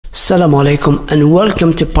Assalamu alaikum and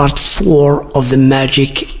welcome to part 4 of the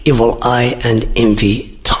magic, evil eye and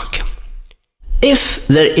envy talk. If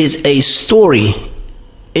there is a story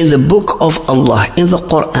in the book of Allah, in the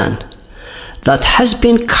Quran, that has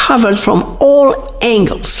been covered from all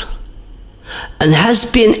angles and has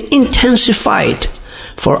been intensified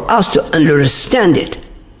for us to understand it,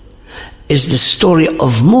 is the story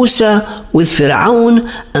of Musa with Fir'aun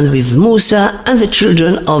and with Musa and the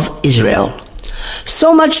children of Israel.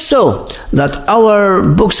 So much so that our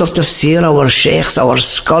books of tafsir, our sheikhs, our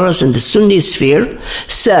scholars in the Sunni sphere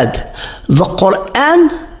said the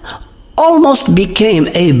Quran almost became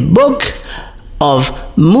a book of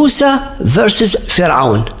Musa versus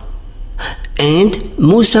Fir'aun and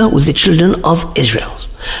Musa with the children of Israel.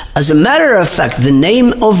 As a matter of fact, the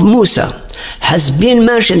name of Musa has been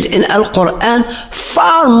mentioned in Al-Quran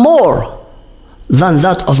far more than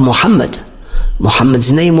that of Muhammad.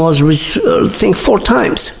 Muhammad's name was, I think, 4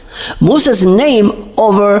 times. Musa's name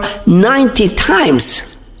over 90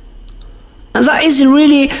 times. And that is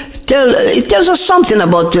really, it tells us something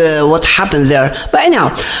about what happened there. But anyhow,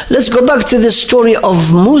 let's go back to the story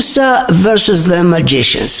of Musa versus the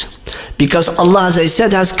magicians. Because Allah, as I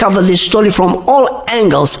said, has covered this story from all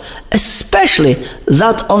angles, especially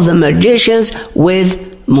that of the magicians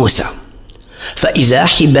with Musa. فإذا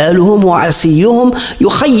حبالهم وعصيهم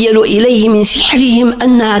يخيل إليه من سحرهم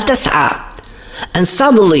أنها تسعى. And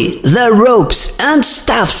suddenly their ropes and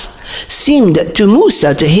staffs seemed to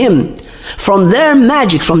Musa, to him, from their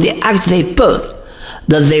magic, from the act they put,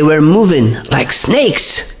 that they were moving like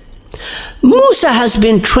snakes. Musa has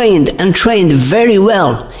been trained and trained very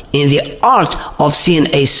well in the art of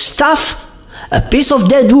seeing a staff, a piece of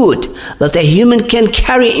dead wood that a human can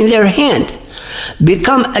carry in their hand,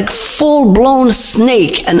 become a full-blown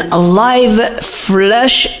snake, and alive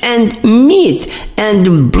flesh and meat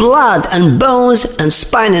and blood and bones and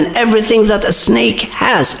spine and everything that a snake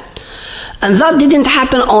has. And that didn't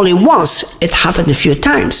happen only once, it happened a few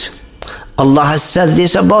times. Allah has said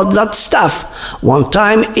this about that stuff. One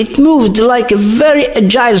time it moved like a very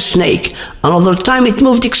agile snake. Another time it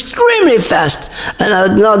moved extremely fast. And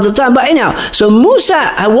another time, but anyhow, so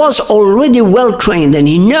Musa was already well trained and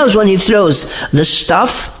he knows when he throws the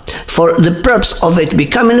stuff for the purpose of it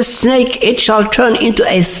becoming a snake, it shall turn into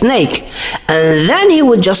a snake. And then he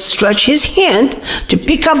would just stretch his hand to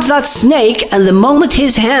pick up that snake, and the moment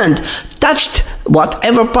his hand touched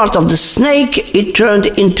whatever part of the snake, it turned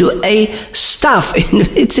into a staff.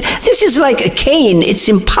 This is like a cane. It's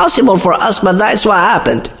impossible for us, but that's what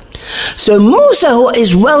happened. So Musa, who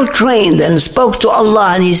is well trained and spoke to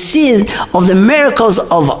Allah and he seen of the miracles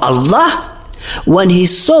of Allah, when he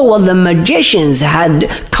saw what the magicians had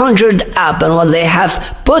conjured up and what they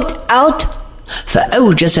have put out,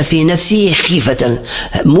 فَأَوْجَسَ فِي نَفْسِهِ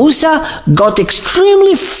خِيفَةً. Musa got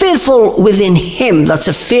extremely fearful within him. That's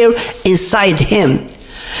a fear inside him.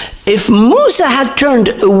 If Musa had turned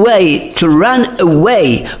away to run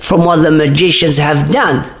away from what the magicians have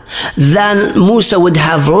done, then Musa would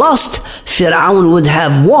have lost, Fir'aun would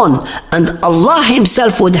have won, and Allah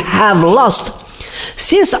himself would have lost.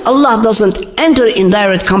 Since Allah doesn't enter in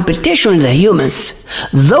direct competition with the humans,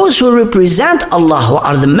 those who represent Allah, who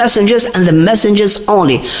are the messengers and the messengers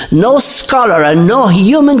only, no scholar and no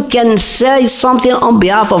human can say something on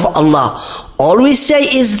behalf of Allah. All we say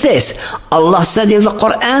is this: Allah said in the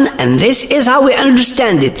Quran, and this is how we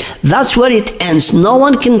understand it. That's where it ends. No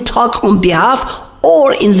one can talk on behalf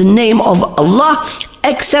or in the name of Allah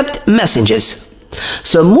except messengers.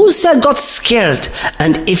 So Musa got scared,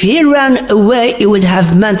 and if he ran away, it would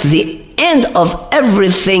have meant the end of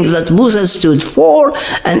everything that Musa stood for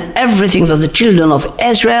and everything that the children of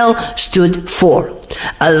Israel stood for.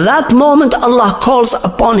 At that moment, Allah calls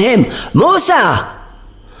upon him, Musa!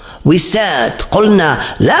 We said,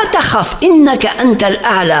 قُلْنَا لَا تَخَفْ إِنَّكَ أَنْتَ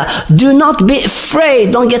الْأَعْلَى. Do not be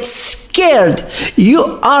afraid, don't get scared.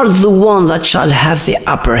 You are the one that shall have the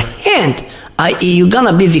upper hand. I.e., you're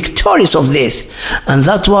gonna be victorious of this. And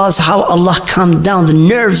that was how Allah calmed down the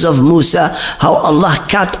nerves of Musa, how Allah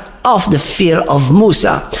cut off the fear of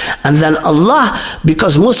Musa. And then Allah,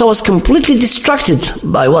 because Musa was completely distracted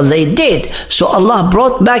by what they did, so Allah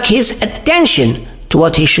brought back his attention to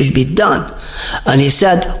what he should be done. And he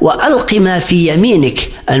said, وَأَلْقِ مَا فِي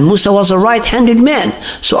يَمِينِكَ. And Musa was a right-handed man.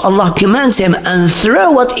 So Allah commands him, and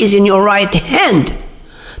throw what is in your right hand.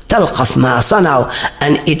 تَلْقَفْ مَا صَنَعُوا.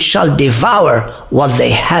 And it shall devour what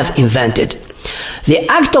they have invented. The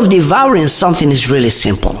act of devouring something is really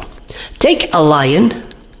simple. Take a lion,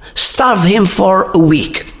 starve him for a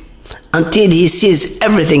week, until he sees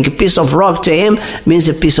everything. A piece of rock to him means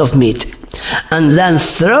a piece of meat. and then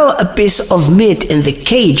throw a piece of meat in the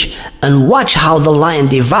cage and watch how the lion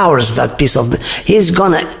devours that piece of meat. He's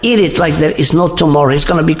gonna eat it like there is no tomorrow. He's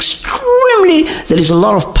gonna be there is a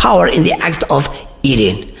lot of power in the act of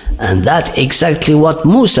eating. And that's exactly what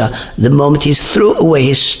Musa, the moment he threw away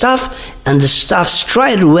his staff, and the staff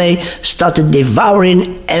straight away started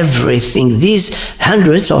devouring everything. These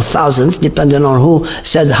hundreds or thousands, depending on who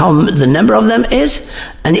said how the number of them is,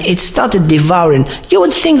 and it started devouring. You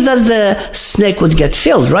would think that the snake would get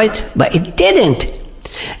filled, right? But it didn't.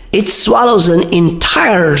 It swallows an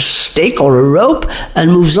entire stake or a rope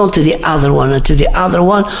and moves on to the other one and to the other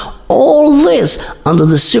one. All this under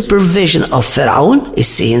the supervision of Pharaoh is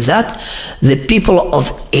seeing that. The people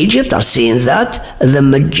of Egypt are seeing that. The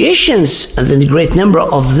magicians, and the great number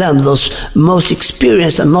of them, those most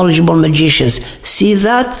experienced and knowledgeable magicians, see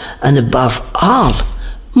that. And above all,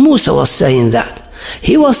 Musa was saying that.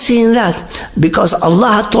 He was seeing that because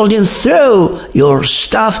Allah had told him, throw your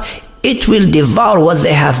staff, it will devour what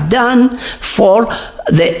they have done, for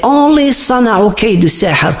the only sana'u kaydu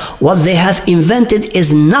sihr, what they have invented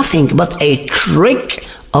is nothing but a trick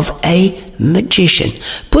of a magician.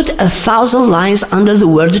 Put 1,000 lines under the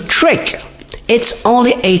word trick. It's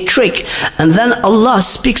only a trick. And then Allah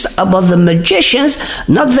speaks about the magicians,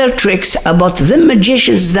 not their tricks, about the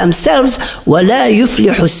magicians themselves. وَلَا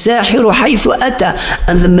يُفْلِحُ السَّاحِرُ حَيْثُ أَتَى.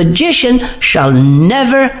 And the magician shall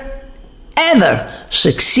never ever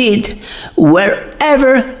succeed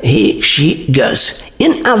wherever she goes.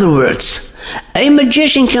 In other words, a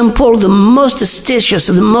magician can pull the most astucious,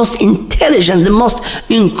 the most intelligent, the most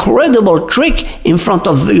incredible trick in front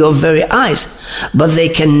of your very eyes, but they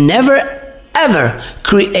can never ever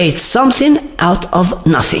create something out of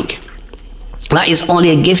nothing. That is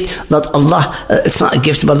only a gift that Allah, it's not a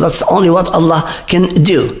gift, but that's only what Allah can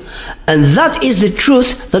do. And that is the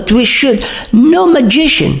truth that we should. No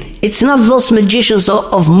magician, it's not those magicians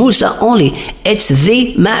of Musa only, it's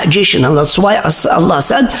the magician. And that's why Allah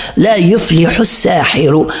said, La yuflihu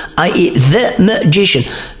sahiru, i.e. the magician,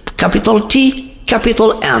 capital T,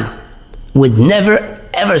 capital M, would never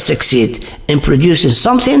ever succeed in producing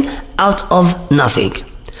something out of nothing.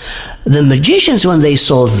 The magicians, when they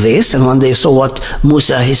saw this, and when they saw what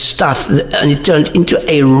Musa, his staff, and it turned into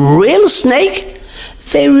a real snake,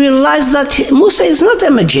 they realized that Musa is not a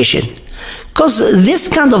magician. Because this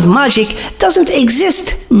kind of magic doesn't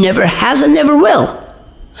exist, never has and never will.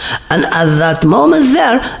 And at that moment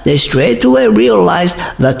there, they straight away realized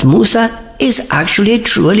that Musa is actually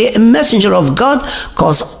truly a messenger of God,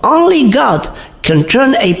 because only God can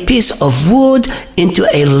turn a piece of wood into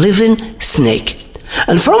a living snake.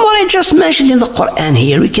 And from what I just mentioned in the Quran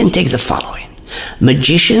here, we can take the following.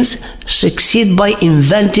 Magicians succeed by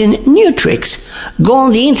inventing new tricks. Go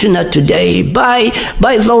on the internet today, buy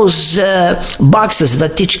those boxes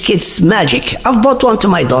that teach kids magic. I've bought one to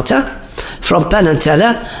my daughter from Penn and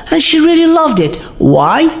Teller, and she really loved it.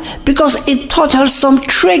 Why? Because it taught her some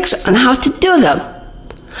tricks on how to do them.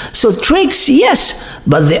 So tricks, yes,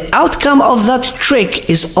 but the outcome of that trick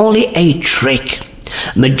is only a trick.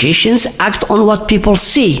 Magicians act on what people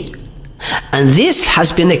see. And this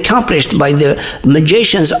has been accomplished by the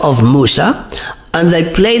magicians of Musa, and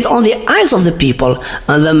they played on the eyes of the people.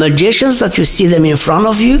 And the magicians that you see them in front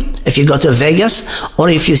of you, if you go to Vegas, or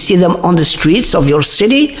if you see them on the streets of your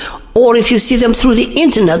city, or if you see them through the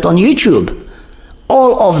internet on YouTube,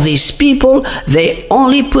 all of these people, they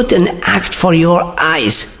only put an act for your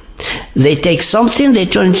eyes. They take something, they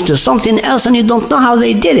turn it into something else, and you don't know how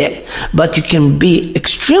they did it. But you can be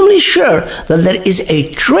extremely sure that there is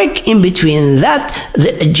a trick in between that,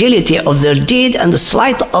 the agility of their deed and the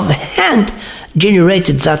sleight of hand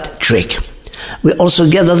generated that trick. We also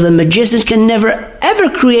get that the magicians can never ever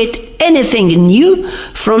create anything new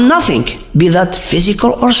from nothing, be that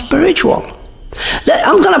physical or spiritual.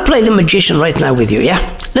 I'm gonna play the magician right now with you,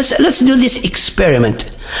 yeah? Let's do this experiment.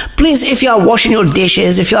 Please, if you are washing your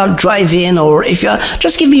dishes, if you are driving, or if you are,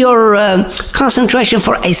 just give me your concentration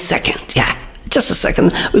for a second. Yeah, just a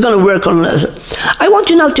second. We're going to work on I want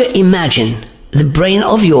you now to imagine the brain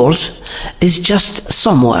of yours is just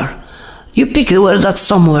somewhere. You pick where that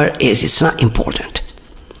somewhere is. It's not important.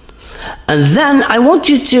 And then I want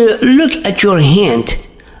you to look at your hand,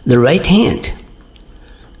 the right hand.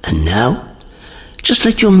 And now, just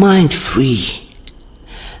let your mind free.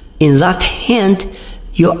 In that hand,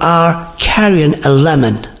 you are carrying a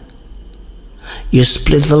lemon. You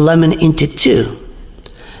split the lemon into two,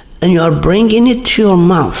 and you are bringing it to your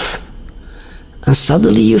mouth. And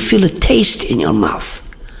suddenly you feel a taste in your mouth.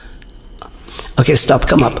 Okay, stop,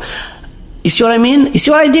 come up. You see what I mean? You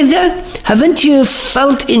see what I did there? Haven't you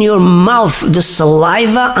felt in your mouth the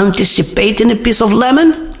saliva anticipating a piece of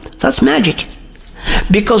lemon? That's magic.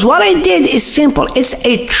 Because what I did is simple. It's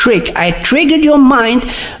a trick. I triggered your mind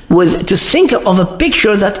to think of a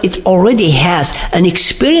picture that it already has, an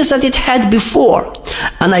experience that it had before.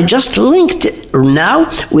 And I just linked it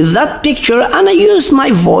now with that picture, and I used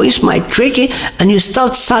my voice, my tricky, and you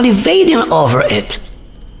start salivating over it.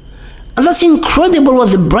 And that's incredible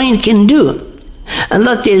what the brain can do. And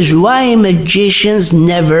that is why magicians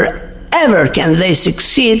never ever can they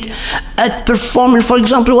succeed at performing. For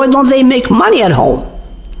example, why don't they make money at home?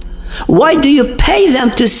 Why do you pay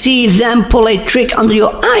them to see them pull a trick under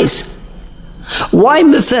your eyes? Why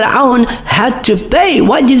Pharaoh had to pay?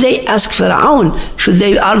 Why did they ask Pharaoh?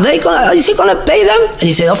 Is he gonna pay them? And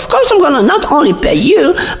he said, of course I'm gonna not only pay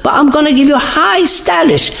you, but I'm gonna give you high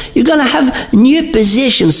status. You're gonna have new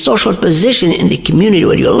position, social position in the community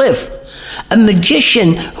where you live. A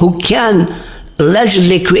magician who can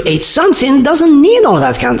allegedly create something doesn't need all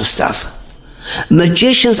that kind of stuff.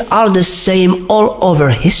 Magicians are the same all over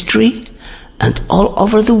history and all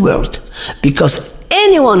over the world, because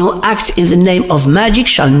anyone who acts in the name of magic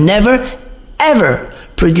shall never ever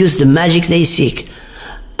produce the magic they seek.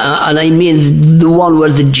 And I mean the one where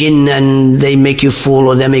the jinn and they make you fool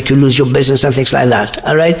or they make you lose your business and things like that.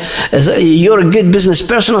 All right? You're a good business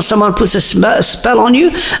person or someone puts a spell on you,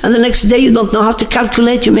 and the next day you don't know how to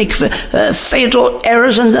calculate, you make fatal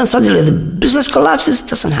errors, and then suddenly the business collapses. It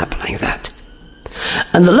doesn't happen like that.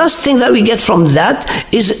 And the last thing that we get from that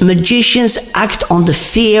is magicians act on the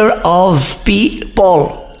fear of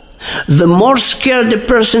people. The more scared the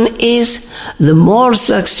person is, the more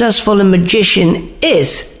successful a magician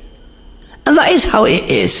is. And that is how it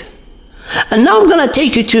is. And now I'm going to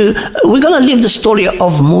take you we're going to leave the story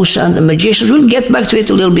of Musa and the magicians. We'll get back to it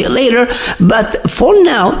a little bit later. But for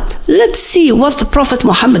now, let's see what the Prophet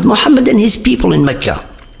Muhammad and his people in Mecca.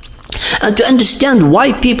 And to understand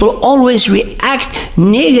why people always react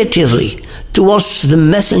negatively towards the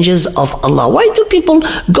messengers of Allah. Why do people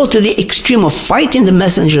go to the extreme of fighting the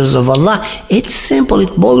messengers of Allah? It's simple.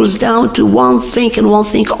 It boils down to one thing and one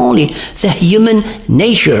thing only: the human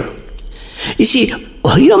nature. You see,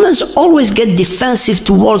 humans always get defensive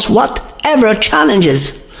towards whatever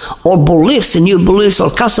challenges or beliefs, new beliefs or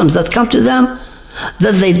customs that come to them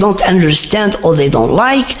that they don't understand or they don't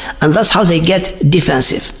like, and that's how they get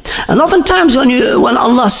defensive. And oftentimes when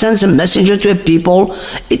Allah sends a messenger to a people,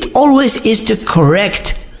 it always is to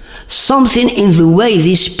correct something in the way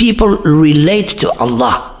these people relate to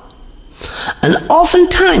Allah. And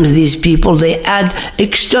oftentimes these people, they add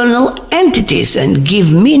external entities and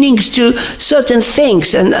give meanings to certain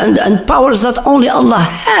things and powers that only Allah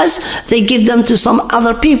has, they give them to some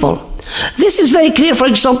other people. This is very clear, for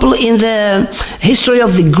example, in the history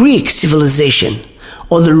of the Greek civilization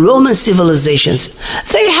or the Roman civilizations.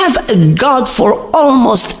 They have a god for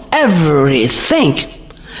almost everything.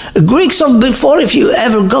 Greeks of before, if you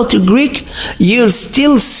ever go to Greek, you'll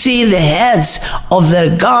still see the heads of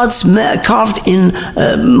their gods carved in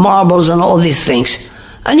marbles and all these things.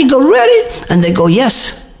 And you go, really? And they go,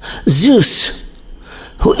 yes, Zeus,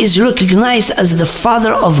 who is recognized as the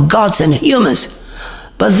father of gods and humans.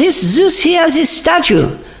 But this Zeus, he has his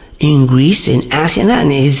statue in Greece, in Athens,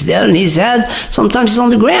 and he's there and his head sometimes is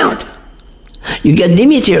on the ground. You get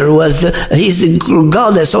Demeter, he's the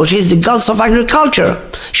goddess, or she's the goddess of agriculture.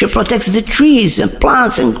 She protects the trees and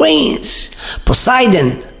plants and grains.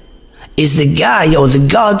 Poseidon is the guy or the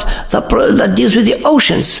god that deals with the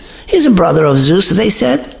oceans. He's a brother of Zeus, they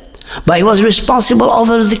said, but he was responsible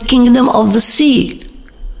over the kingdom of the sea,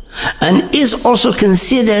 and is also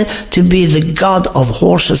considered to be the god of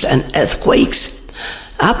horses and earthquakes.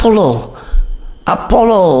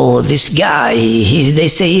 Apollo, this guy, they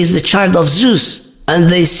say he's the child of Zeus, and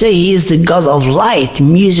they say he is the god of light,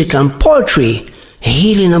 music and poetry,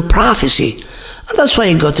 healing and prophecy. And that's why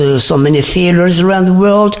you go to so many theaters around the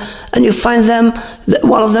world and you find them,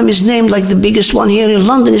 one of them is named, like the biggest one here in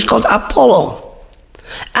London is called Apollo.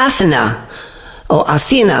 Athena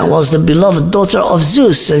was the beloved daughter of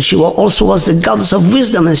Zeus, and she also was the goddess of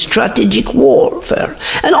wisdom and strategic warfare.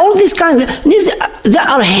 And all these kinds, there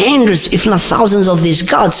are hundreds, if not thousands, of these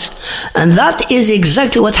gods. And that is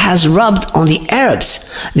exactly what has rubbed on the Arabs.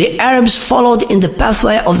 The Arabs followed in the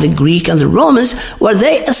pathway of the Greek and the Romans, where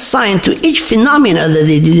they assigned to each phenomena that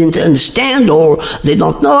they didn't understand or they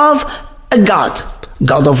don't know of, a god.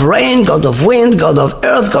 God of rain, God of wind, God of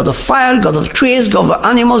earth, God of fire, God of trees, God of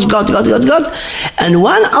animals, God. And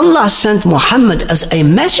when Allah sent Muhammad as a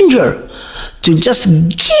messenger to just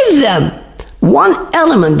give them one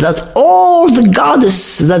element that all the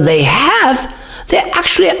gods that they have, they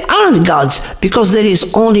actually aren't gods, because there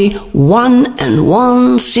is only one and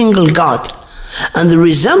one single God. And the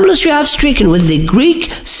resemblance you have stricken with the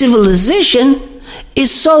Greek civilization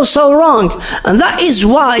is so wrong. And that is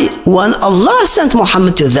why when Allah sent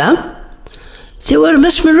Muhammad to them, they were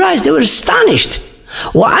mesmerized, they were astonished.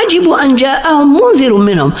 وَعَجِبُوا أَنْ جَاءَهُمْ مُنذِرٌ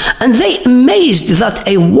مِّنْهُمْ, and they amazed that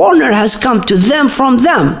a warner has come to them from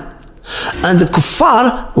them. And the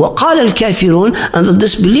kuffar, وَقَالَ الْكَافِرُونَ, and the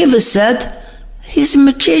disbelievers said, he's a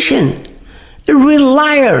magician, a real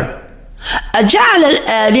liar. أَجَعَلَ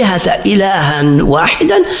الْآلِهَةَ إِلَهًا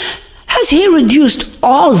وَاحِدًا, has he reduced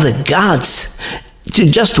all the gods to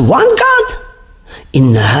just one God?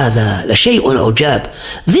 إِنَّ هَذَا لَشَيْءٌ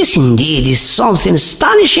عُجَابٌ, this indeed is something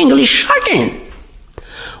astonishingly shocking.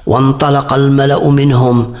 وَانْطَلَقَ الْمَلَأُ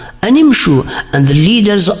مِنْهُمْ أَنِ امْشُوا, and the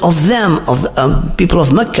leaders of them, of the people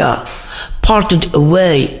of Mecca, parted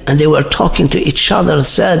away, and they were talking to each other and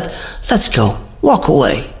said, let's go, walk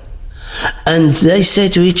away. And they say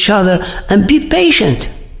to each other, and be patient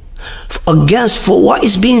for what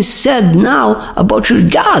is being said now about your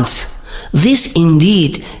gods. This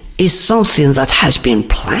indeed is something that has been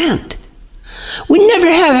planned. We never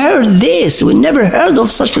have heard this. We never heard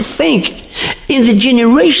of such a thing in the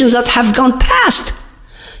generations that have gone past.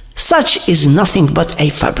 Such is nothing but a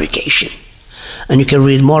fabrication. And you can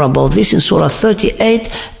read more about this in Surah 38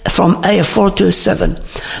 from ayah 4 to 7.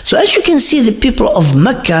 So as you can see, the people of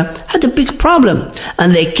Mecca had a big problem,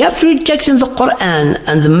 and they kept rejecting the Quran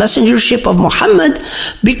and the messengership of Muhammad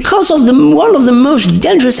because of one of the most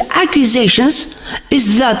dangerous accusations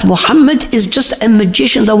is that Muhammad is just a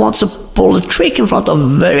magician that wants to pull a trick in front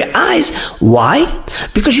of very eyes. Why?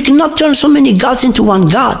 Because you cannot turn so many gods into one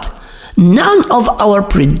God. None of our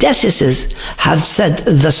predecessors have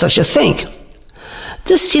said such a thing.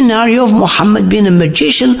 The scenario of Muhammad being a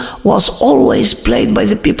magician was always played by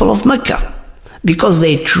the people of Mecca because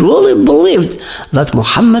they truly believed that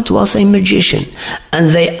Muhammad was a magician, and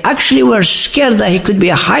they actually were scared that he could be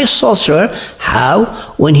a high sorcerer. How?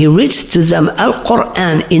 When he reads to them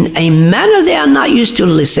Al-Quran in a manner they are not used to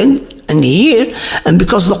listen and hear, and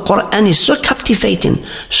because the Quran is so captivating,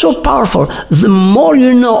 so powerful, the more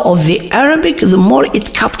you know of the Arabic, the more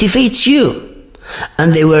it captivates you.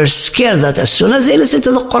 And they were scared that as soon as they listen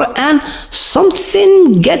to the Quran,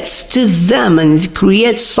 something gets to them and it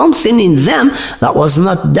creates something in them that was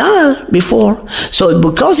not there before. So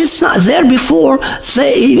because it's not there before,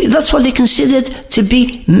 that's what they considered to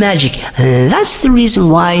be magic. And that's the reason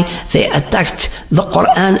why they attacked the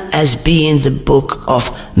Quran as being the book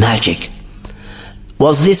of magic.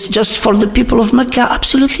 Was this just for the people of Mecca?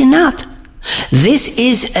 Absolutely not. This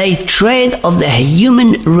is a trait of the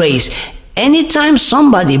human race. Anytime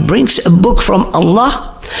somebody brings a book from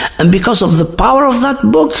Allah, and because of the power of that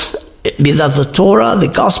book, be that the Torah, the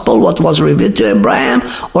Gospel, what was revealed to Abraham,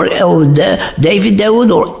 or David,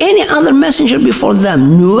 Dawood, or any other messenger before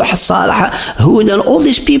them, Nuh, Salih, Hud, and all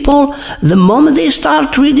these people, the moment they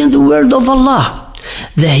start reading the word of Allah,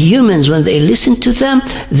 the humans, when they listen to them,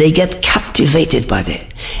 they get captivated by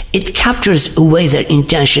it. It captures away their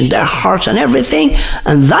intention, their hearts, and everything,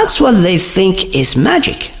 and that's what they think is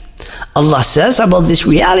magic. Allah says about this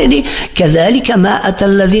reality, كَذَلِكَ مَا أَتَى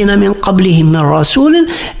الَّذِينَ مِنْ قَبْلِهِمْ مِنْ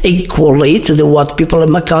رَسُولٍ, equally to what people of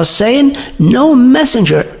Mecca are saying, no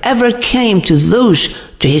messenger ever came to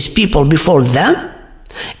his people before them,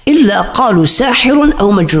 إِلَّا قَالُوا سَاحِرٌ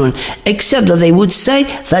أَوْ مَجْنُونَ, except that they would say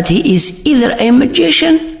that he is either a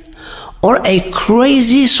magician or a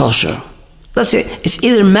crazy sorcerer. That's it. It's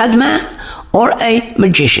either madman or a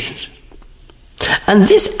magician. And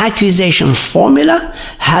this accusation formula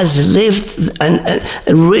has lived and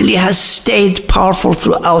really has stayed powerful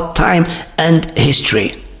throughout time and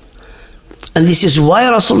history. And this is why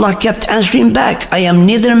Rasulullah kept answering back, I am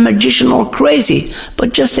neither a magician nor crazy,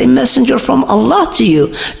 but just a messenger from Allah to you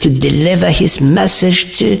to deliver his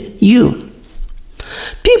message to you.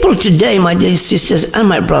 People today, my dear sisters and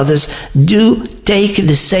my brothers, do take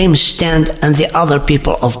the same stand as the other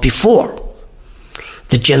people of before.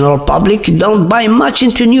 The general public don't buy much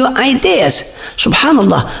into new ideas.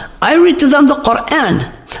 Subhanallah, I read to them the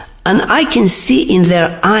Quran, and I can see in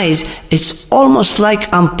their eyes, it's almost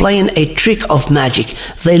like I'm playing a trick of magic.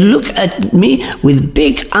 They look at me with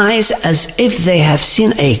big eyes as if they have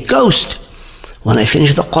seen a ghost. When I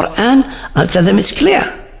finish the Quran, I'll tell them it's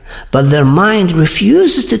clear, but their mind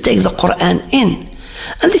refuses to take the Quran in.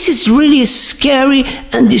 And this is really scary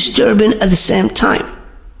and disturbing at the same time.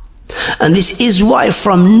 And this is why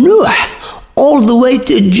from Nuh all the way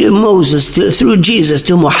to Moses, through Jesus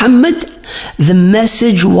to Muhammad, the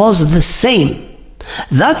message was the same.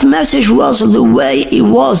 That message was the way it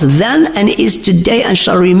was then and is today and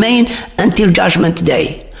shall remain until Judgment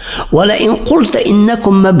Day. وَلَئِن قُلْتَ إِنَّكُمْ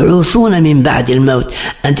مَبْعُوثُونَ مِنْ بَعْدِ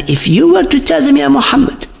الْمَوْتِ. And if you were to tell them, Ya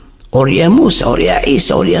Muhammad, or Ya Musa, or Ya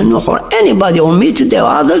Isa, or Ya Nuh, or anybody, or me today, or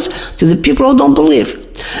others, to the people who don't believe,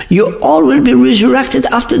 you all will be resurrected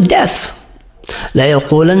after death.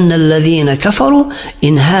 لَيَقُولَنَّ الَّذِينَ كَفَرُوا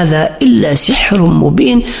إِنْ هَذَا إِلَّا سِحْرٌ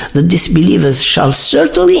مُبِينٌ. The disbelievers shall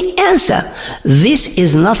certainly answer, this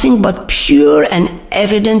is nothing but pure and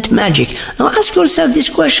evident magic. Now ask yourself this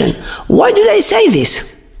question, why do they say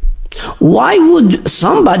this? Why would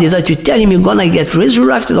somebody that you tell him you're going to get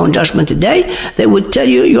resurrected on Judgment Day, they would tell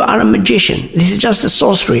you you are a magician, this is just a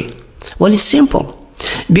sorcery? Well, it's simple.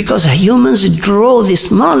 Because humans draw this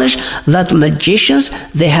knowledge that magicians,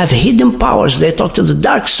 they have hidden powers. They talk to the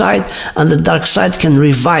dark side, and the dark side can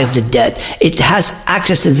revive the dead. It has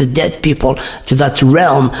access to the dead people, to that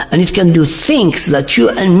realm, and it can do things that you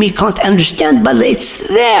and me can't understand, but it's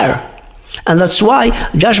there. And that's why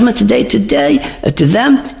Judgment Day today, to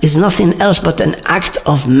them, is nothing else but an act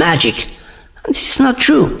of magic. And this is not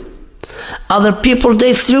true. Other people,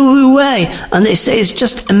 they threw away, and they say it's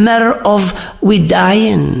just a matter of we die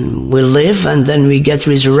and we live and then we get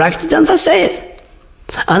resurrected, and that's it.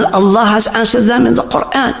 And Allah has answered them in the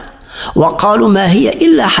Quran. وَقَالُوا مَا هِيَ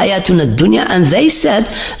إِلَّا حَيَاتُنَا الدُّنْيَا. And they said,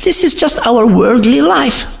 this is just our worldly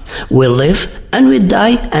life. We live and we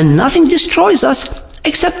die, and nothing destroys us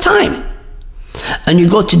except time. And you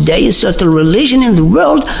go today in certain religion in the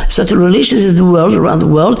world, certain religions in the world, around the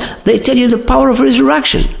world, they tell you the power of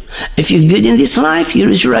resurrection. If you're good in this life, you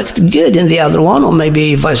resurrect good in the other one, or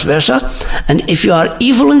maybe vice versa. And if you are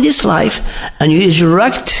evil in this life, and you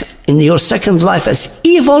resurrect in your second life as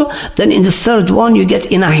evil, then in the third one you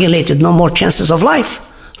get annihilated, no more chances of life.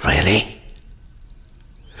 Really?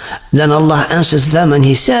 Then Allah answers them and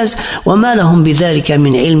He says, وَمَا لَهُمْ بِذَلِكَ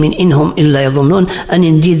مِنْ عِلْمٍ إِنْهُمْ إِلَّا يَظُنُّونَ. And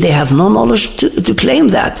indeed they have no knowledge to claim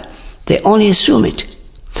that. They only assume it.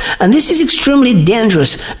 And this is extremely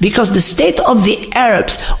dangerous, because the state of the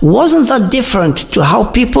Arabs wasn't that different to how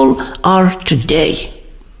people are today.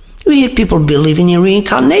 We hear people believing in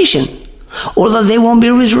reincarnation, or that they won't be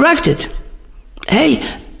resurrected. Hey,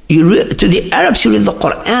 to the Arabs you read the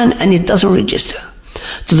Quran and it doesn't register.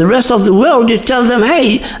 To the rest of the world, you tell them,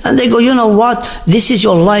 hey, and they go, you know what, this is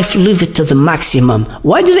your life, live it to the maximum.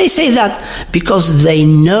 Why do they say that? Because they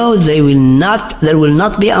know there will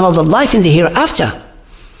not be another life in the hereafter.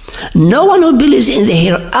 No one who believes in the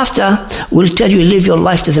hereafter will tell you live your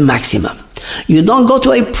life to the maximum. You don't go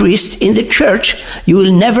to a priest in the church, you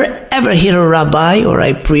will never ever hear a rabbi or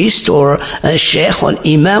a priest or a sheikh or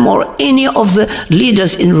imam or any of the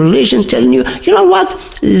leaders in religion telling you, you know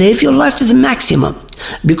what, live your life to the maximum.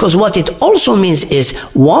 Because what it also means is,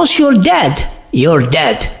 once you're dead, you're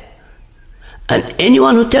dead. And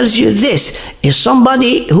anyone who tells you this is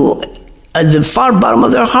somebody who, at the far bottom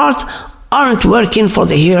of their heart, aren't working for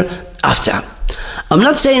the hereafter. I'm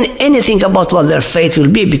not saying anything about what their fate will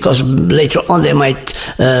be, because later on they might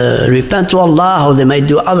repent to Allah, or they might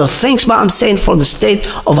do other things, but I'm saying for the state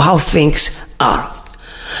of how things are.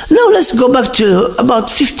 Now let's go back to about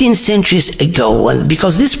 15 centuries ago,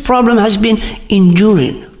 because this problem has been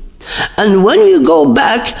enduring. And when you go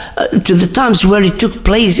back to the times where it took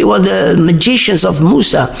place, the magicians of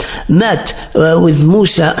Musa met with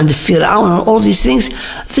Musa and the Fir'aun and all these things,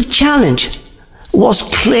 the challenge was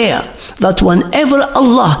clear that whenever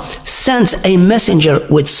Allah sends a messenger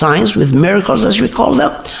with signs, with miracles as we call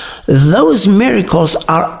them, those miracles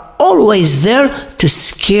are always there to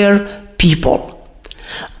scare people.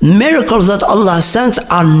 Miracles that Allah sends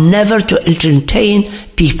are never to entertain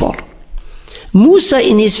people. Musa,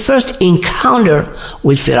 in his first encounter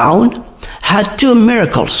with Fir'aun, had two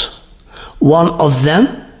miracles. One of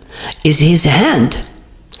them is his hand.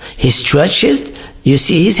 He stretched it, you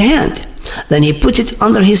see his hand. Then he put it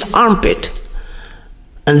under his armpit.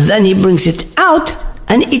 And then he brings it out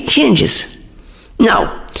and it changes.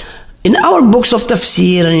 Now, in our books of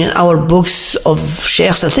tafsir and in our books of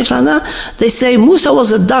sheikhs and things like that, they say Musa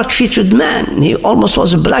was a dark-featured man. He almost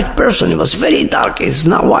was a black person. He was very dark. He's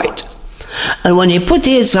not white. And when he put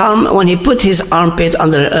his armpit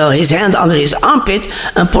under his hand under his armpit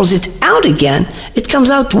and pulls it out again, it comes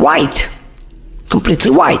out white,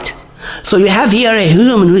 completely white. So you have here a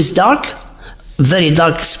human who is dark, very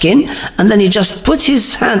dark skin, and then he just puts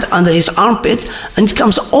his hand under his armpit and it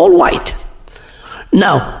comes all white.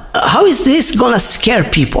 Now, how is this gonna scare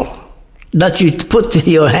people? That you put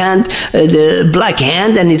your hand, the black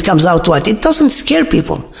hand, and it comes out white. It doesn't scare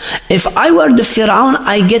people. If I were the Fir'aun,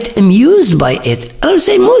 I get amused by it. I would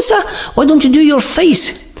say, Musa, why don't you do your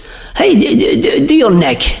face? Hey, do your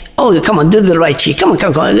neck. Oh, come on, do the right cheek. Come on,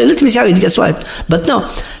 let me see how it gets white. But no,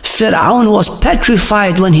 Fir'aun was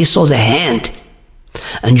petrified when he saw the hand.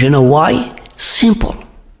 And you know why? Simple.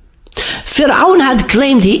 Fir'aun had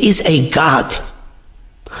claimed he is a god.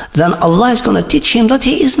 Then Allah is going to teach him that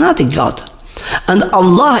he is not a god. And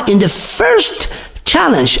Allah, in the first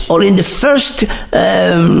challenge, or in the first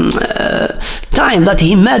time that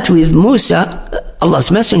he met with Musa,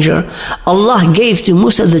 Allah's messenger, Allah gave to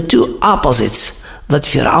Musa the two opposites that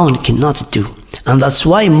Fir'aun cannot do. And that's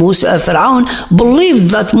why Fir'aun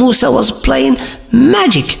believed that Musa was playing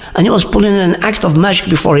magic, and he was pulling an act of magic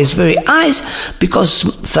before his very eyes, because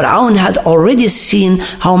Fir'aun had already seen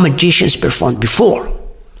how magicians performed before.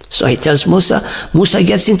 So he tells Musa. Musa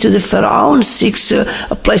gets into the Fir'aun, seeks a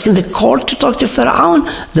place in the court to talk to Fir'aun.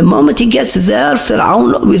 The moment he gets there,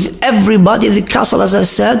 Fir'aun, with everybody, the castle, as I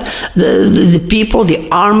said, the people, the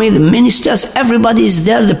army, the ministers, everybody is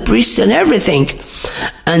there, the priests and everything.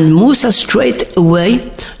 And Musa straight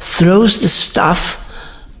away throws the staff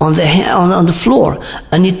on the floor,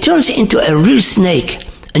 and it turns into a real snake.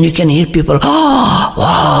 And you can hear people, oh,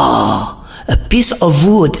 wow, a piece of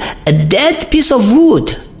wood, a dead piece of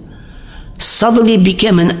wood, suddenly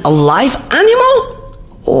became an alive animal?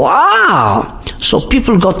 Wow! So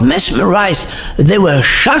people got mesmerized. They were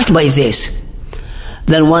shocked by this.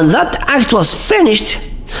 Then when that act was finished,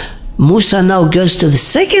 Musa now goes to the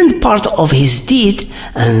second part of his deed,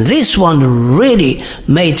 and this one really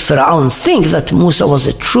made Fir'aun think that Musa was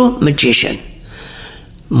a true magician.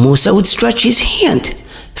 Musa would stretch his hand.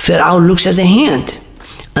 Fir'aun looks at the hand,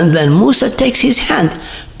 and then Musa takes his hand,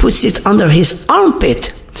 puts it under his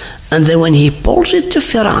armpit, and then when he pulls it to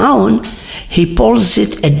Fir'aun, he pulls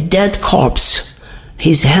it a dead corpse.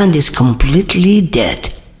 His hand is completely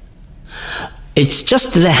dead. It's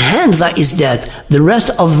just the hand that is dead. The rest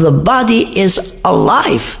of the body is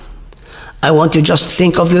alive. I want you to just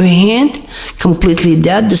think of your hand, completely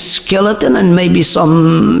dead, the skeleton, and maybe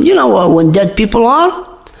some, when dead people are.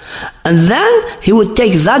 And then he would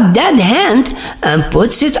take that dead hand and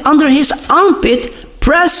puts it under his armpit,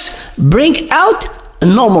 press, bring out a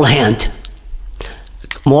normal hand.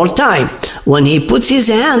 More time. When he puts his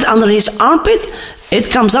hand under his armpit, it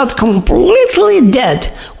comes out completely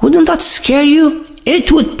dead. Wouldn't that scare you?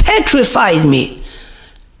 It would petrify me.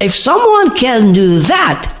 If someone can do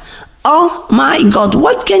that, oh my God,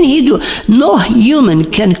 what can he do? No human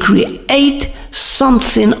can create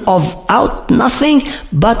something out nothing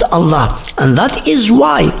but Allah. And that is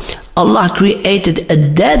why Allah created a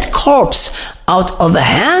dead corpse out of a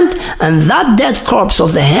hand, and that dead corpse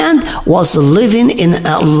of the hand was living in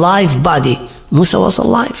a live body. Musa was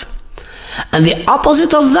alive. And the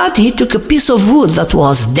opposite of that, he took a piece of wood that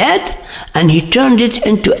was dead and he turned it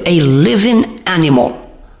into a living animal.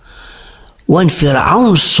 When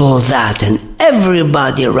Fir'aun saw that, and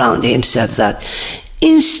everybody around him said that,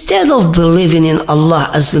 instead of believing in Allah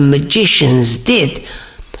as the magicians did,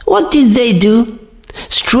 what did they do?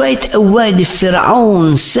 Straight away the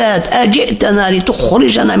Fir'aun said, أَجِئْتَنَا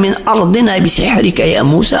لِتُخْرِجَنَا مِنْ أَرْضِنَا بِسِحْرِكَ يَا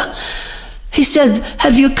مُوسَى. He said,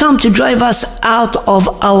 have you come to drive us out of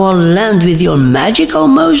our land with your magic, O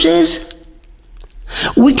Moses?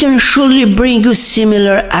 We can surely bring you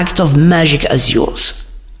similar act of magic as yours.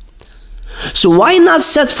 So why not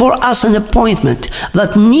set for us an appointment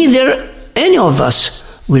that neither any of us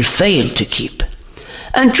will fail to keep?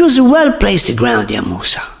 And choose a well-placed ground, Ya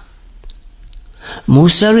Musa.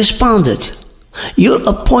 Musa responded, your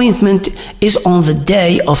appointment is on the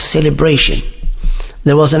day of celebration.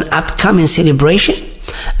 There was an upcoming celebration,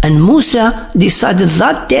 and Musa decided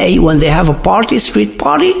that day, when they have a party, street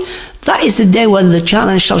party, that is the day when the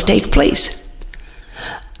challenge shall take place.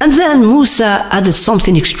 And then Musa added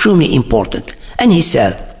something extremely important, and he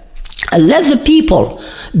said, let the people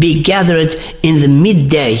be gathered in the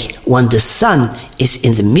midday when the sun is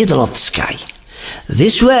in the middle of the sky.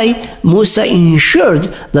 This way, Musa ensured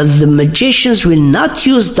that the magicians will not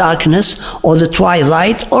use darkness or the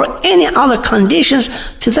twilight or any other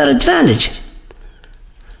conditions to their advantage.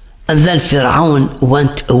 And then Fir'aun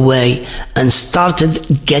went away and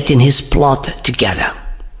started getting his plot together.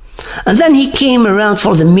 And then he came around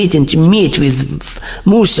for the meeting to meet with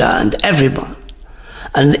Musa and everyone.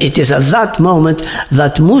 And it is at that moment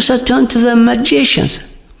that Musa turned to the magicians.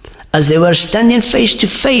 As they were standing face to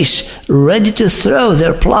face, ready to throw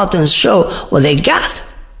their plot and show what they got,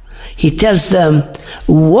 he tells them,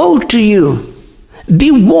 woe to you,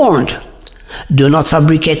 be warned, do not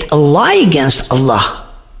fabricate a lie against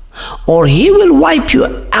Allah, or he will wipe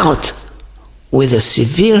you out with a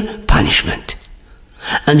severe punishment.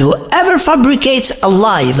 And whoever fabricates a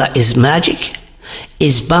lie that is magic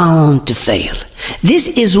is bound to fail. This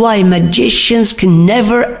is why magicians can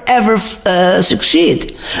never ever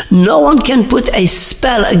succeed. No one can put a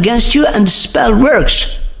spell against you and the spell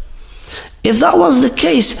works. If that was the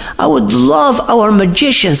case, I would love our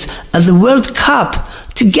magicians at the World Cup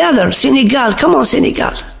together. Senegal, come on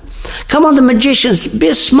Senegal. Come on the magicians,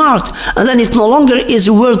 be smart. And then it no longer is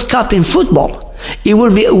a World Cup in football. It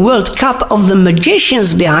will be a World Cup of the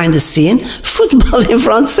magicians behind the scene, football in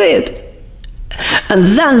front seat. And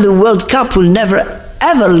then the World Cup will never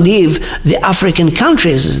ever leave the African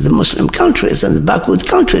countries, the Muslim countries and the backward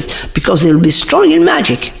countries, because they will be strong in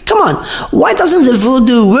magic. Come on, why doesn't the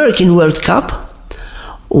voodoo work in World Cup?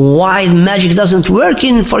 Why magic doesn't work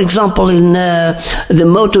in, for example, in the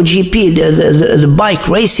MotoGP, the bike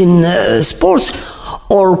racing sports,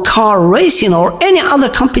 or car racing, or any other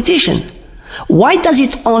competition? Why does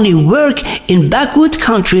it only work in backward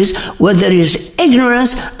countries where there is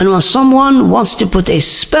ignorance, and when someone wants to put a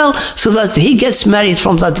spell so that he gets married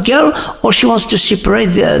from that girl, or she wants to separate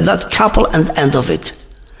that couple and end of it?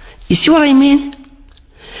 You see what I mean?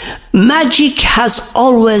 Magic has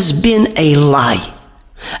always been a lie,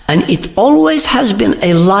 and it always has been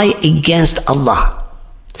a lie against Allah,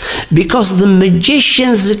 because the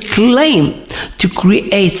magicians claim to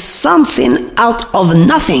create something out of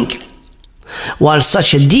nothing, while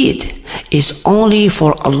such a deed is only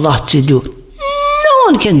for Allah to do.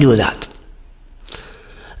 No one can do that.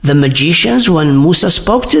 The magicians, when Musa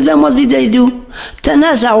spoke to them, what did they do?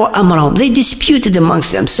 تَنَازَعُوا أَمْرَهُمْ. They disputed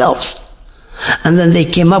amongst themselves. And then they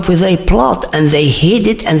came up with a plot, and they hid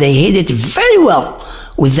it, and they hid it very well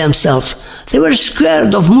with themselves. They were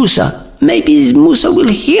scared of Musa. Maybe Musa will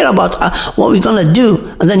hear about what we're going to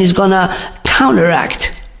do, and then he's going to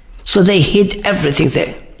counteract. So they hid everything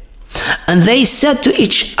there. And they said to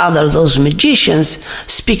each other, those magicians,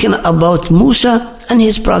 speaking about Musa and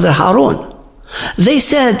his brother Harun, they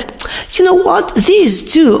said, you know what,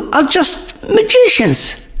 these two are just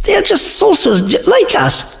magicians. They are just sorcerers like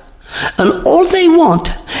us. And all they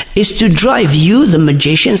want is to drive you, the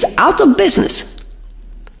magicians, out of business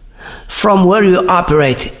from where you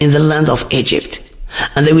operate in the land of Egypt.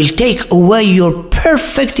 And they will take away your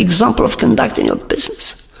perfect example of conducting your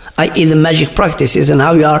business, i.e. the magic practices and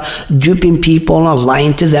how you are duping people and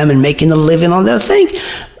lying to them and making a living on their thing.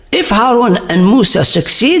 If Harun and Musa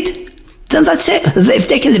succeed, then that's it. They've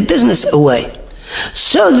taken the business away.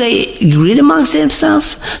 So they agreed amongst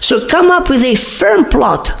themselves. So come up with a firm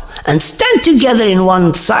plot and stand together in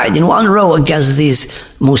one side, in one row against these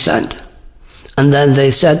Musa. And then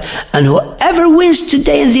they said, and whoever wins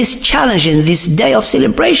today in this challenge, in this day of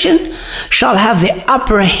celebration, shall have the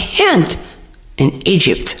upper hand in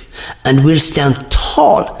Egypt, and will stand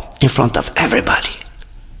tall in front of everybody.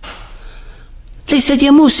 They said,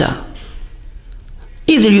 yeah, Musa,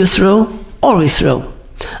 either you throw or we throw.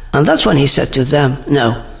 And that's when he said to them,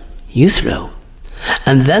 no, you throw.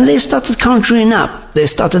 And then they started conjuring up. They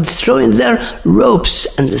started throwing their ropes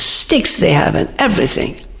and the sticks they have and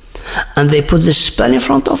everything. And they put the spell in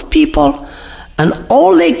front of people, and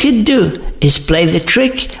all they could do is play the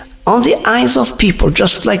trick on the eyes of people,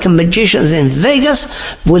 just like a magician in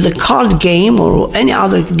Vegas with a card game or any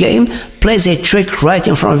other game plays a trick right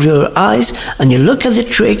in front of your eyes, and you look at the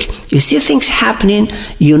trick, you see things happening,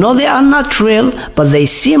 you know they are not real, but they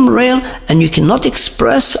seem real, and you cannot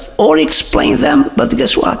express or explain them, but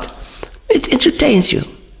guess what? It entertains you.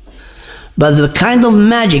 But the kind of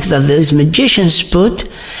magic that these magicians put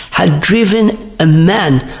had driven a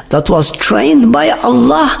man that was trained by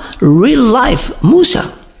Allah, real life,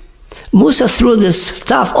 Musa. Musa threw this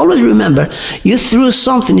stuff. Always remember, you threw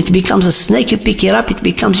something, it becomes a snake, you pick it up, it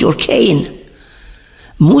becomes your cane.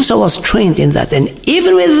 Musa was trained in that, and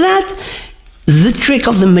even with that, the trick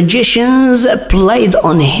of the magicians played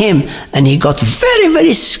on him, and he got very,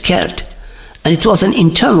 very scared. And it was an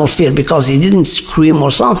internal fear, because he didn't scream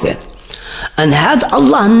or something. And had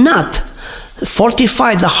Allah not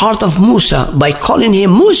fortified the heart of Musa by calling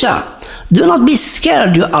him, Musa, do not be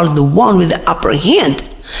scared, you are the one with the upper hand,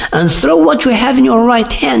 and throw what you have in your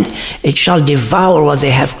right hand, it shall devour what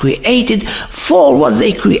they have created, for what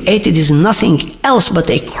they created is nothing else but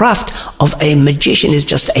a craft of a magician, is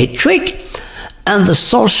just a trick, and the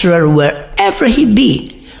sorcerer, wherever he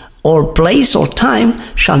be, or place or time,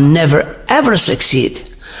 shall never ever succeed.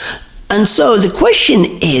 And so the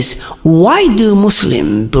question is, why do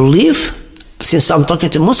Muslims believe, since I'm talking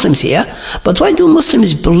to Muslims here, but why do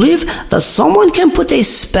Muslims believe that someone can put a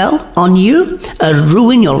spell on you and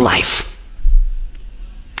ruin your life?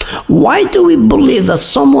 Why do we believe that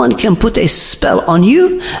someone can put a spell on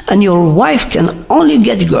you and your wife can only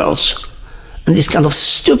get girls? And this kind of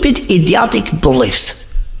stupid, idiotic beliefs.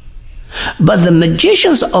 But the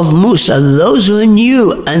magicians of Musa, those who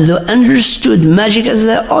knew and who understood magic as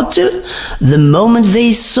they ought to, the moment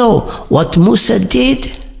they saw what Musa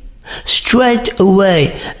did, Straight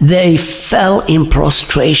away, they fell in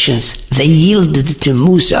prostrations. They yielded to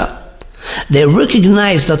Musa. They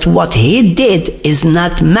recognized that what he did is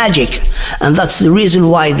not magic. And that's the reason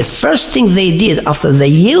why the first thing they did after they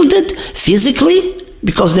yielded physically,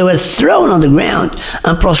 because they were thrown on the ground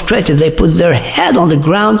and prostrated, they put their head on the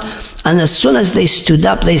ground. And as soon as they stood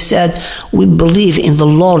up, they said, "We believe in the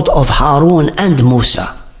Lord of Harun and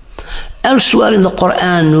Musa." Elsewhere in the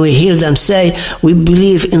Quran, we hear them say, "We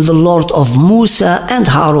believe in the Lord of Musa and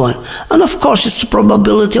Harun." And of course, it's a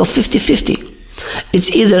probability of 50-50. It's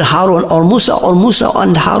either Harun or Musa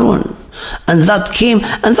and Harun. And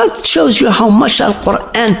that shows you how much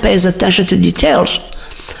Al-Quran pays attention to details.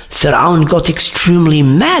 Pharaoh got extremely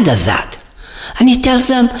mad at that. And he tells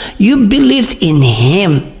them, "You believed in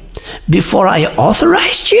him before I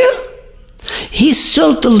authorized you? He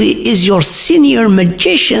certainly is your senior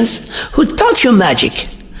magician who taught you magic.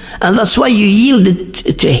 And that's why you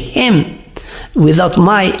yielded to him without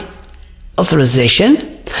my authorization."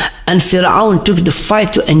 And Pharaoh took the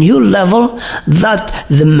fight to a new level that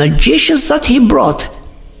the magicians that he brought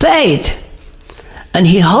paid. And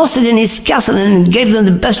he hosted in his castle and gave them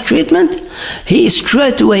the best treatment. He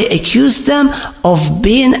straight away accused them of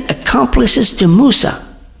being accomplices to Musa.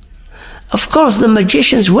 Of course, the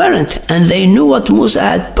magicians weren't, and they knew what Musa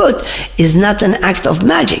had put is not an act of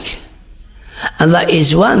magic. And that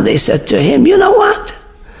is when they said to him, "You know what?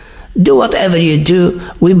 Do whatever you do.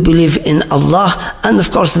 We believe in Allah." And of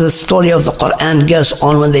course, the story of the Quran goes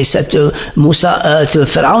on when they said to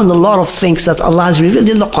Pharaoh, a lot of things that Allah has revealed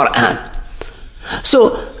in the Quran.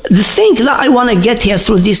 So the thing that I want to get here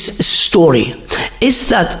through this story is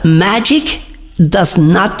that magic does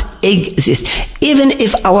not exist. Even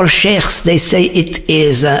if our sheikhs, they say it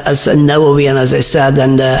is, as Nawawi and as I said,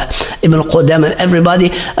 and Ibn Qudam and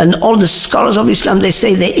everybody, and all the scholars of Islam, they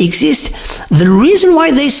say they exist. The reason why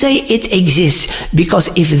they say it exists, because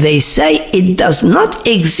if they say it does not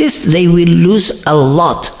exist, they will lose a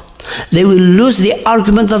lot. They will lose the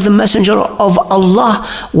argument that the Messenger of Allah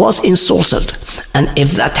was insulted. And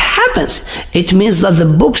if that happens, it means that the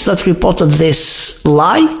books that reported this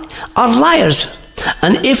lie are liars.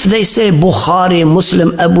 And if they say Bukhari,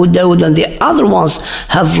 Muslim, Abu Dawud and the other ones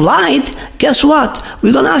have lied, guess what?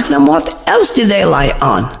 We're going to ask them what else did they lie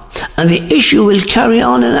on? And the issue will carry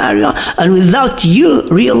on and carry on. And without you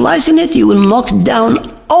realizing it, you will knock down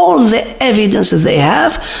all the evidence that they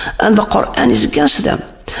have, and the Quran is against them.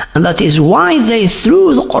 And that is why they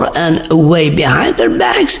threw the Quran away behind their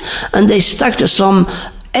backs, and they stuck to some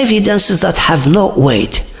evidences that have no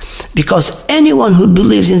weight. Because anyone who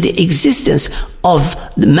believes in the existence of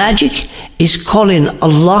the magic is calling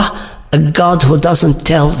Allah a God who doesn't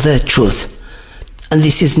tell the truth. And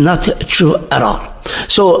this is not true at all.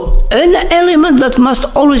 So an element that must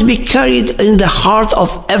always be carried in the heart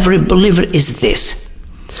of every believer is this.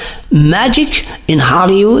 Magic in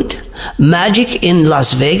Hollywood, magic in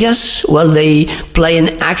Las Vegas, where they play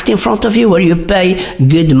an act in front of you, where you pay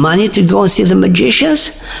good money to go and see the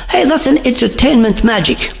magicians. Hey, that's an entertainment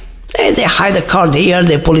magic. Hey, they hide a card here,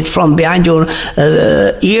 they pull it from behind your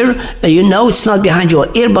ear. You know it's not behind your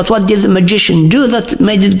ear, but what did the magician do that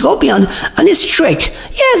made it go beyond? And it's trick.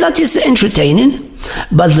 Yeah, that is entertaining.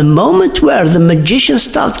 But the moment where the magician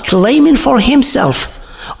starts claiming for himself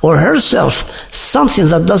or herself something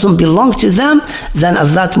that doesn't belong to them, then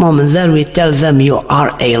at that moment there we tell them you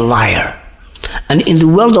are a liar. And in the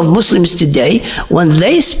world of Muslims today, when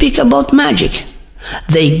they speak about magic,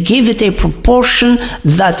 they give it a proportion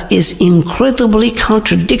that is incredibly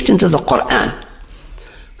contradicting to the Quran.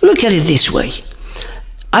 Look at it this way.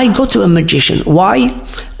 I go to a magician. Why?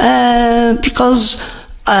 Because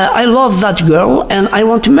I love that girl and I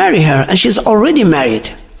want to marry her, and she's already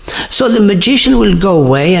married. So the magician will go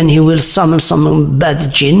away and he will summon some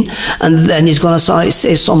bad jinn, and then he's going to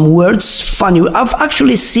say some words funny. I've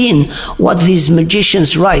actually seen what these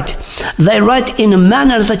magicians write. They write in a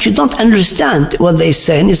manner that you don't understand what they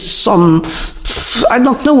say, and it's some, I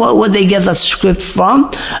don't know what they get that script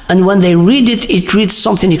from, and when they read it, it reads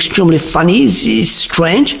something extremely funny, it's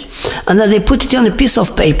strange, and then they put it on a piece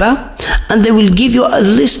of paper, and they will give you a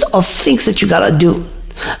list of things that you gotta do.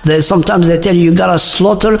 Sometimes they tell you gotta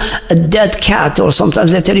slaughter a dead cat, or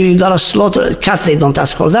sometimes they tell you gotta slaughter a cat. They don't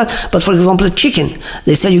ask for that, but for example a chicken,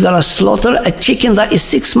 they say you gotta slaughter a chicken that is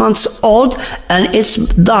 6 months old and it's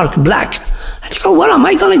dark black. And you go, where am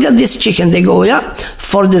I gonna get this chicken? They go, yeah,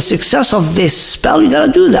 for the success of this spell you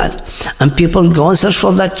gotta do that. And people go and search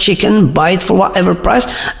for that chicken, buy it for whatever price,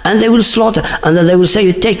 and they will slaughter. And then they will say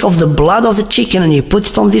you take off the blood of the chicken and you put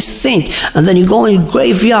it on this thing, and then you go in the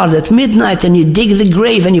graveyard at midnight and you dig the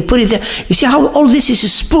grave and you put it there. You see how all this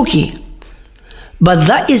is spooky? But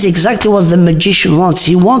that is exactly what the magician wants.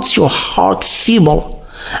 He wants your heart feeble.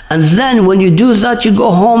 And then when you do that, you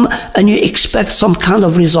go home and you expect some kind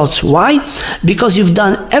of results. Why? Because you've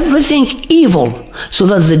done everything evil so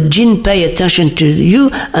that the jinn pay attention to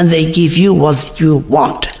you and they give you what you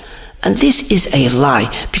want. And this is a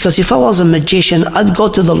lie, because if I was a magician, I'd go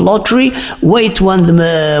to the lottery, wait when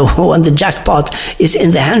the jackpot is in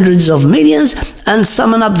the hundreds of millions, and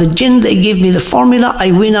summon up the jinn, they give me the formula,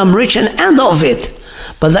 I win, I'm rich, and end of it.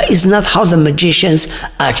 But that is not how the magicians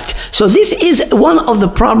act. So this is one of the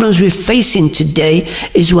problems we're facing today,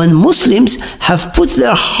 is when Muslims have put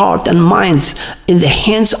their heart and minds in the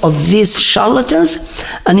hands of these charlatans,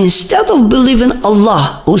 and instead of believing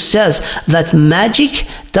Allah, who says that magic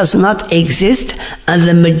does not exist, and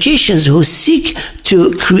the magicians who seek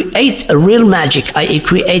to create a real magic, i.e.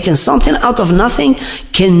 creating something out of nothing,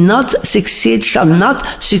 cannot succeed, shall not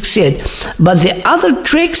succeed. But the other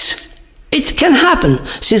tricks, it can happen,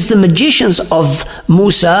 since the magicians of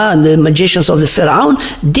Musa and the magicians of the Pharaoh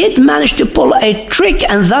did manage to pull a trick,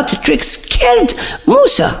 and that trick scared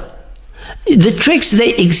Musa. The tricks,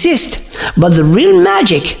 they exist, but the real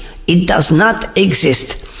magic, it does not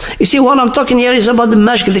exist. You see, what I'm talking here is about the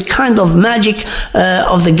magic, the kind of magic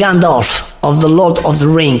of the Gandalf, of the Lord of the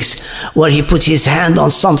Rings, where he puts his hand on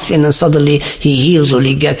something and suddenly he heals, or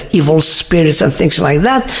he gets evil spirits and things like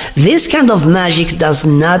that. This kind of magic does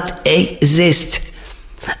not exist.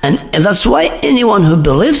 And that's why anyone who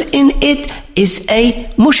believes in it is a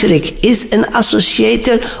mushrik, is an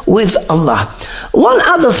associator with Allah. One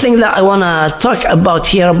other thing that I want to talk about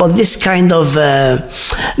here, about this kind of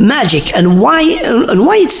magic, and why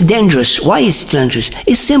it's dangerous. Why it's dangerous?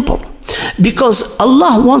 It's simple. Because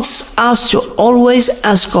Allah wants us to always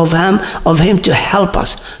ask of Him to help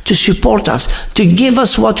us, to support us, to give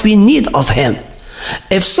us what we need of Him.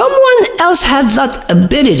 If someone else had that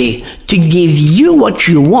ability to give you what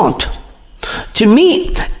you want, to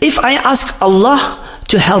me, if I ask Allah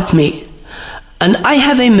to help me, and I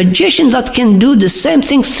have a magician that can do the same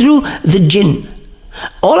thing through the jinn,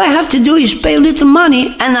 all I have to do is pay a little money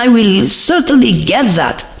and I will certainly get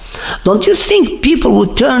that. Don't you think people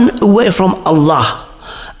would turn away from Allah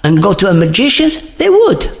and go to a magician? They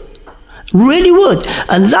would. Really would.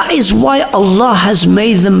 And that is why Allah has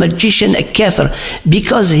made the magician a kafir,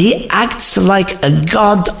 because he acts like a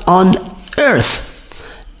god on earth.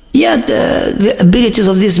 Yet the abilities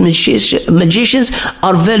of these magicians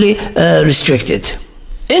are very restricted.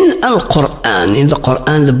 In Al-Quran, in the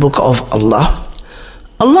Quran, the book of Allah,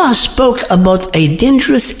 Allah spoke about a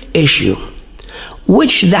dangerous issue,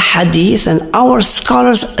 which the hadith and our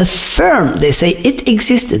scholars affirm. They say it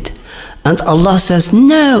existed. And Allah says,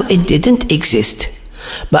 no, it didn't exist.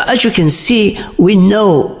 But as you can see, we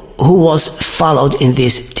know who was followed in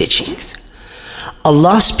these teachings.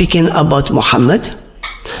 Allah speaking about Muhammad.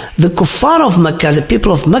 The kuffar of Mecca, the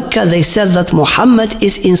people of Mecca, they said that Muhammad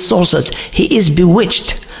is ensorcelled. He is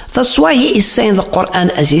bewitched. That's why he is saying the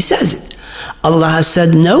Quran as he says it. Allah has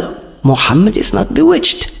said, no, Muhammad is not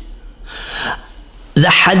bewitched.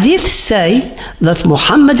 The hadith say that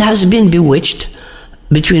Muhammad has been bewitched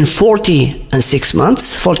between 40 and 6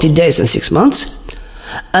 months, 40 days and 6 months.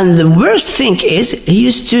 And the worst thing is, he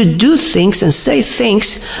used to do things and say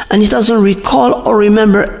things, and he doesn't recall or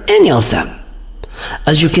remember any of them.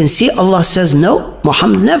 As you can see, Allah says, no,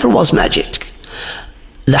 Muhammad never was magic.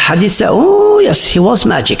 The hadith says, oh yes, he was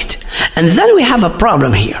magicked. And then we have a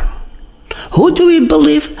problem here. Who do we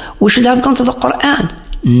believe? We should have gone to the Quran.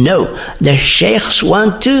 No, the sheikhs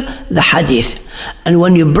went to the hadith. And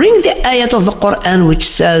when you bring the ayat of the Quran which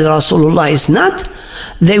says Rasulullah is not,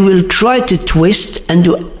 they will try to twist and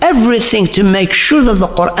do everything to make sure that the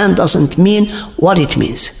Quran doesn't mean what it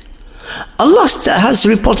means. Allah has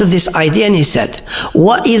reported this idea, and He said,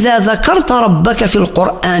 وَإِذَا ذَكَرْتَ رَبَّكَ فِي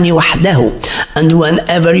الْقُرْآنِ وَحْدَهُ. And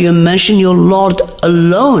whenever you mention your Lord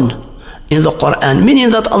alone in the Quran, meaning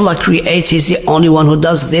that Allah creates, He's the only one who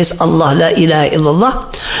does this, Allah la ilaha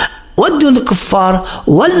illallah, what do the kuffar?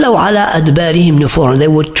 وَلَّوْ عَلَىٰ أَدْبَارِهِمْ نُفُورًا. They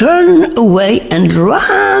would turn away and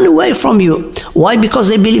run away from you. Why? Because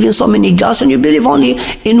they believe in so many gods and you believe only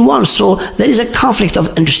in one. So there is a conflict of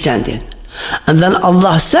understanding. And then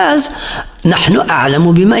Allah says, نَحْنُ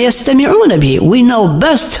أَعْلَمُ بِمَا يَسْتَمِعُونَ بِهِ. We know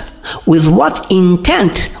best with what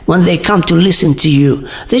intent when they come to listen to you.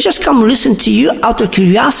 They just come listen to you out of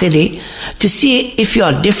curiosity to see if you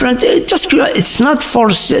are different. It's not for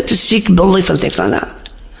to seek belief and things like that.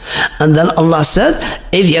 And then Allah said,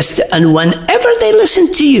 and whenever they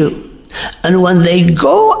listen to you, and when they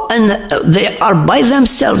go and they are by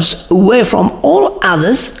themselves away from all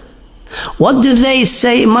others, What do they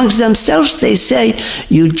say amongst themselves? They say,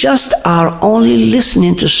 you just are only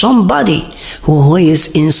listening to somebody who is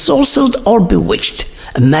ensorcelled or bewitched,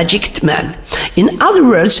 a magic man. In other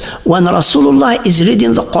words, when Rasulullah is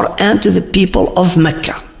reading the Quran to the people of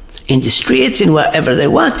Mecca, in the streets, in wherever they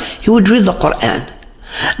want, he would read the Quran.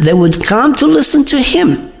 They would come to listen to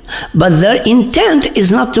him, but their intent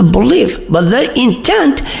is not to believe, but their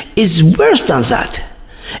intent is worse than that.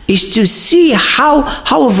 Is to see how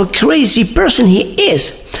of a crazy person he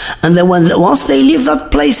is. And then once they leave that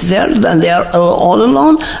place there, then they are all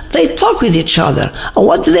alone, they talk with each other. And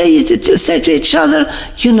what do they say to each other?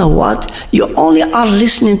 You know what? You only are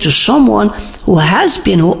listening to someone who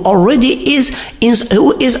already is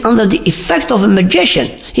under the effect of a magician.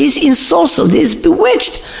 He is ensorcelled, he is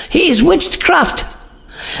bewitched, he is witchcraft.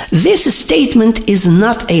 This statement is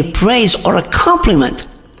not a praise or a compliment.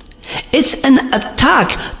 It's an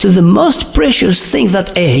attack to the most precious thing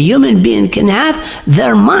that a human being can have,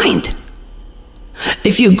 their mind.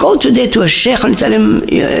 If you go today to a sheikh and tell him,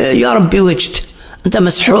 you are bewitched, anta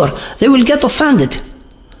mashoor, they will get offended.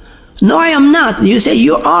 No, I am not. You say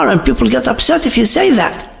you are, and people get upset if you say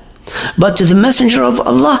that. But to the Messenger of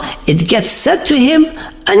Allah, it gets said to him,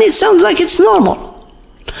 and it sounds like it's normal.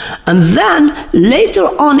 And then, later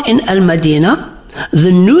on in Al-Madinah,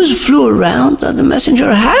 the news flew around that the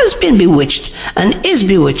Messenger has been bewitched and is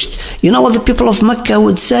bewitched. You know what the people of Mecca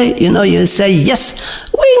would say? You say, yes,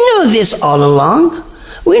 we knew this all along.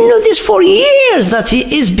 We knew this for years that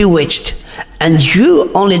he is bewitched. And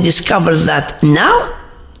you only discovered that now?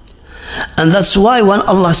 And that's why when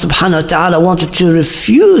Allah subhanahu wa ta'ala wanted to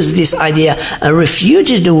refuse this idea and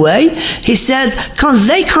refuse it away, he said, can't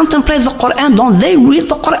they contemplate the Quran? Don't they read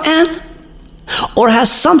the Quran? Or has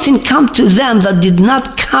something come to them that did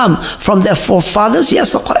not come from their forefathers?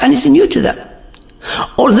 Yes, the Quran is new to them.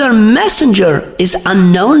 Or their messenger is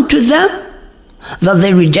unknown to them, that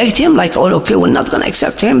they reject him, like, oh, okay, we're not going to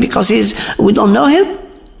accept him because we don't know him.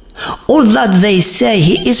 Or that they say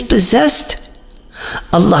he is possessed.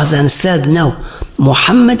 Allah then said, no,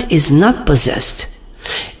 Muhammad is not possessed.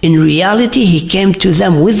 In reality, he came to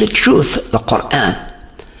them with the truth, the Quran.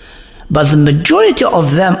 But the majority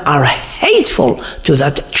of them are hateful to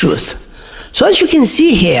that truth. So as you can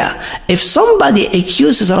see here, if somebody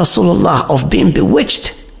accuses Rasulullah of being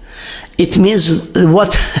bewitched, it means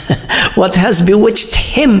what has bewitched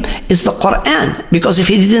him is the Quran. Because if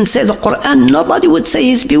he didn't say the Quran, nobody would say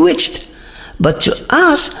he's bewitched. But to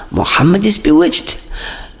us, Muhammad is bewitched.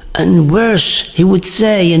 And worse, he would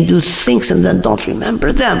say and do things and then don't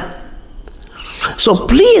remember them. So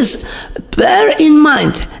please bear in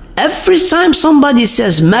mind, every time somebody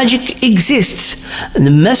says magic exists, and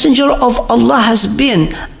the Messenger of Allah has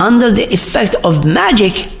been under the effect of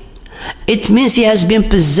magic, it means he has been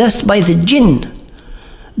possessed by the jinn.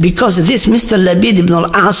 Because this Mr. Labid ibn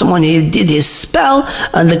al-Asam, when he did his spell,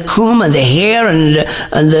 and the comb and the hair and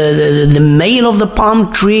the male of the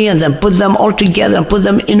palm tree, and then put them all together and put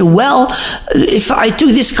them in a well, if I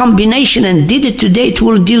took this combination and did it today, it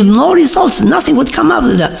will yield no results. Nothing would come out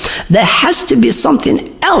of that. There has to be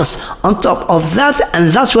something else on top of that,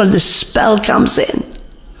 and that's where the spell comes in.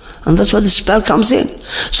 And that's where the spell comes in.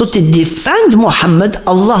 So to defend Muhammad,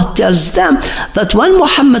 Allah tells them that when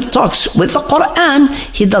Muhammad talks with the Quran,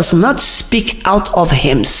 he does not speak out of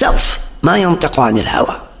himself. ما ينطق عن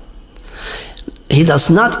الهوى. He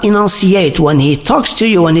does not enunciate. When he talks to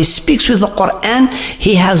you, when he speaks with the Quran,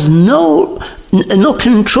 he has no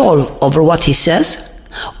control over what he says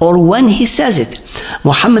or when he says it.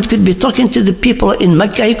 Muhammad could be talking to the people in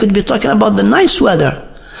Mecca, he could be talking about the nice weather.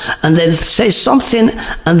 And they say something,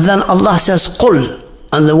 and then Allah says, Qul.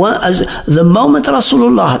 And the moment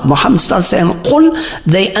Rasulullah, Muhammad starts saying, Qul,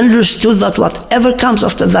 they understood that whatever comes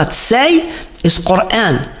after that, say, is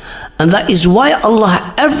Quran. And that is why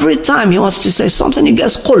Allah, every time he wants to say something, he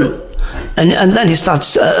gets Qul. And then he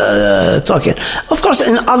starts talking. Of course,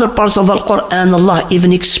 in other parts of the Quran, Allah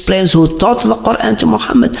even explains who taught the Quran to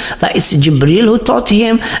Muhammad, that it's Jibreel who taught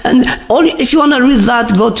him. And if you want to read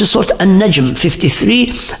that, go to Surah An-Najm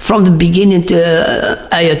 53, from the beginning to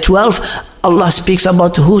Ayah 12. Allah speaks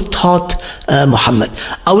about who taught Muhammad.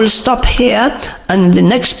 I will stop here, and in the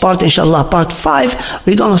next part, inshallah, part 5,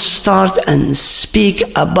 we're going to start and speak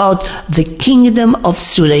about the kingdom of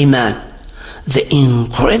Sulaiman. The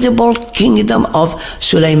incredible kingdom of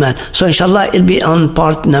Sulaiman. So inshallah, it'll be on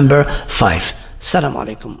part number 5. Assalamu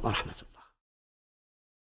alaikum wa rahmatullah.